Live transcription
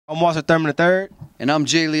I'm Walter Thurmond III. And I'm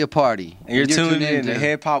Jay Leopardi. And you're tuned in to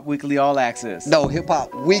Hip Hop Weekly All Access. No, Hip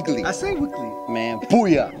Hop Weekly. I say weekly. Man,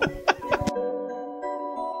 booyah.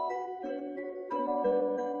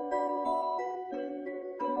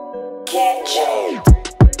 Get you.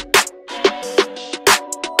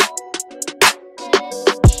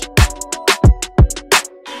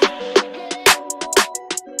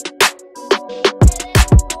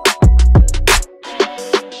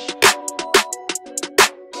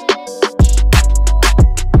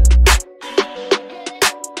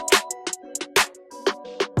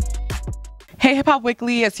 Hey, Hip Hop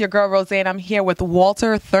Weekly, it's your girl Roseanne. I'm here with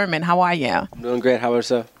Walter Thurmond. How are you? I'm doing great. How about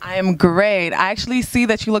yourself? I am great. I actually see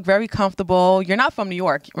that you look very comfortable. You're not from New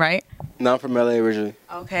York, right? No, I'm from LA originally.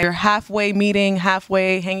 Okay. You're halfway meeting,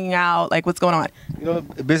 halfway hanging out. Like, what's going on? You know,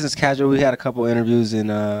 business casual. We had a couple interviews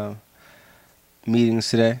and meetings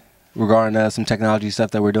today regarding some technology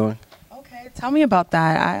stuff that we're doing. Okay. Tell me about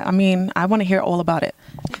that. I mean, I want to hear all about it.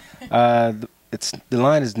 The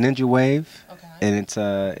line is Ninja Wave, Okay. and it's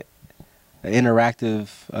an interactive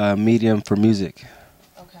medium for music.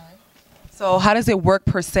 Okay. So how does it work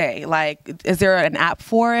per se? Like, is there an app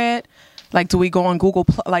for it? Like, do we go on Google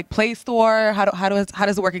Play Store? How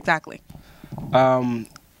does it work exactly?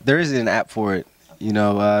 There isn't an app for it. You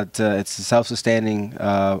know, it's a self-sustaining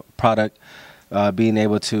product. Being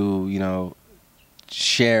able to, you know,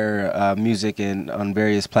 share music on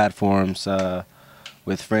various platforms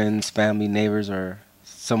with friends, family, neighbors, or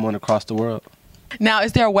someone across the world. Now,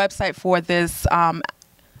 is there a website for this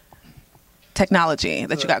technology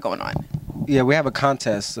that you got going on? Yeah, we have a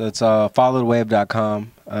contest. It's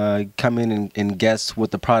followthewave.com. Come in and guess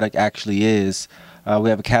what the product actually is. We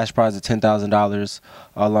have a cash prize of $10,000,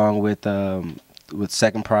 along with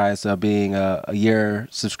second prize being a year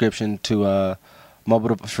subscription to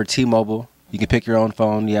mobile for T-Mobile. You can pick your own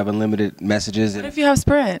phone. You have unlimited messages. What if you have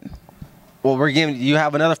Sprint? Well, we're giving you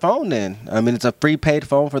have another phone then. I mean, it's a prepaid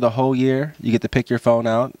phone for the whole year. You get to pick your phone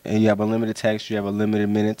out, and you have unlimited text. You have unlimited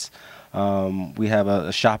minutes. We have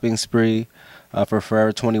a shopping spree for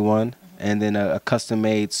Forever 21, and then a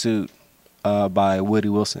custom-made suit by Woody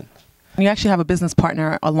Wilson. You actually have a business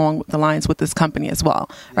partner along the lines with this company as well,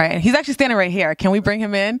 right? And he's actually standing right here. Can we bring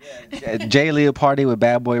him in? Yeah, Jay Leopardi with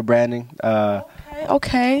Bad Boy Branding.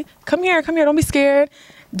 Okay. Come here. Don't be scared.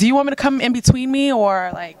 Do you want me to come in between me or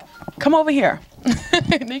like come over here?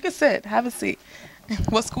 You can sit. Have a seat.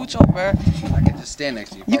 We'll scooch over. I can just stand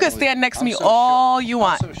next to you. You can stand next to me all you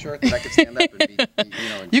want. I'm so short that I can stand up and be, you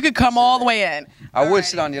know. You could come all the way in. I would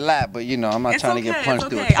sit on your lap, but you know, I'm not trying to get punched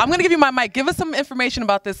through it. I'm going to give you my mic. Give us some information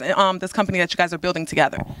about this this company that you guys are building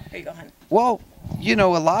together. Here you go, honey. Well, you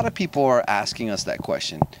know, a lot of people are asking us that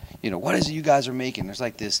question. You know, what is it you guys are making? There's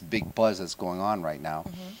like this big buzz that's going on right now.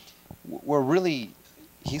 We're really,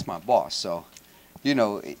 he's my boss, so, you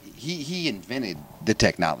know, he invented the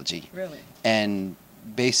technology. Really? And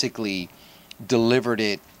basically delivered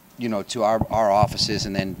it, you know, to our offices,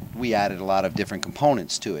 and then we added a lot of different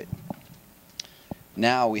components to it.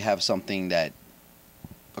 Now we have something that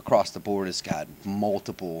across the board has got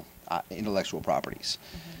multiple intellectual properties.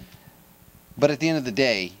 But at the end of the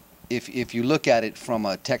day, if you look at it from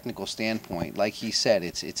a technical standpoint, like he said,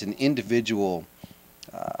 it's an individual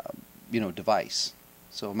you know, device.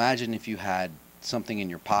 So imagine if you had something in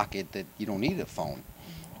your pocket that you don't need a phone,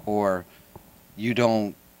 or you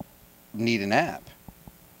don't need an app,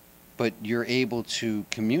 but you're able to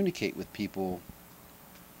communicate with people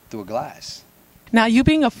through a glass. Now, you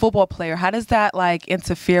being a football player, how does that like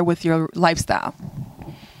interfere with your lifestyle?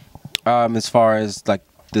 As far as like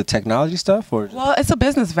the technology stuff, or Well, it's a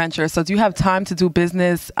business venture, so do you have time to do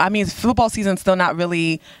business? I mean, football season's still not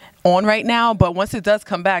really on right now, but once it does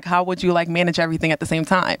come back, how would you like manage everything at the same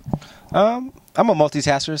time? I'm a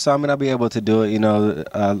multitasker, so I mean I'll be able to do it. You know,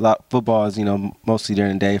 football is, you know, mostly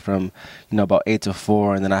during the day from, you know, about 8 to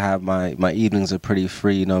 4, and then I have my evenings are pretty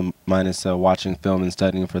free. You know, minus watching film and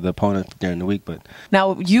studying for the opponent during the week. But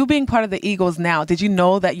now, you being part of the Eagles now, did you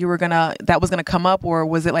know that that was gonna come up, or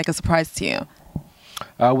was it like a surprise to you?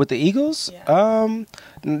 With the Eagles,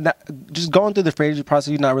 just going through the free agency process,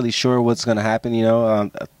 you're not really sure what's going to happen. You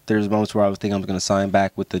know, there's moments where I was thinking I'm going to sign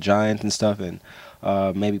back with the Giants and stuff, and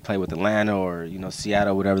maybe play with Atlanta or, you know,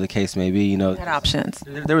 Seattle, whatever the case may be. You know, had options.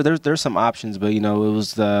 There's some options, but you know, it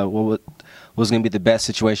was what was going to be the best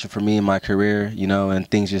situation for me in my career. You know, and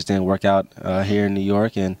things just didn't work out here in New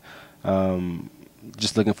York, and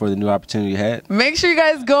just looking for the new opportunity ahead. Make sure you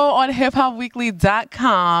guys go on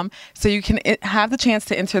hiphopweekly.com so you can have the chance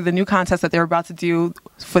to enter the new contest that they're about to do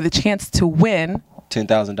for the chance to win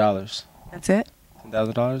 $10,000. That's it?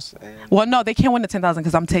 $10,000. Well, no, they can't win the $10,000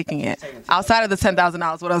 because I'm taking it. Outside of the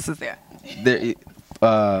 $10,000, what else is there?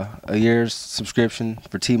 a year's subscription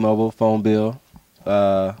for T-Mobile phone bill,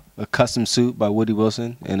 a custom suit by Woody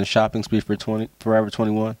Wilson, and a shopping spree for Forever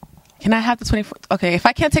 21. Can I have the 24? Okay, if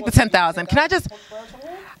I can't take the 10,000, can I just?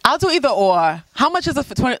 I'll do either or. How much is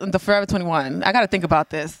the Forever 21? I got to think about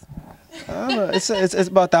this. I don't know. It's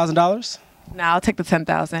about $1,000. Now I'll take the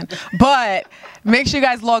 10,000. But make sure you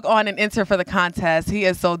guys log on and enter for the contest. He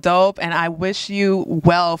is so dope, and I wish you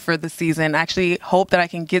well for the season. I actually hope that I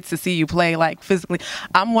can get to see you play like physically.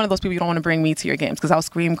 I'm one of those people you don't want to bring me to your games because I'll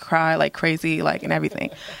scream, cry like crazy, like and everything.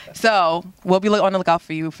 So we'll be on the lookout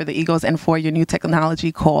for you for the Eagles and for your new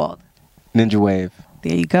technology called Ninja Wave.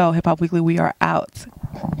 There you go. Hip Hop Weekly. We are out.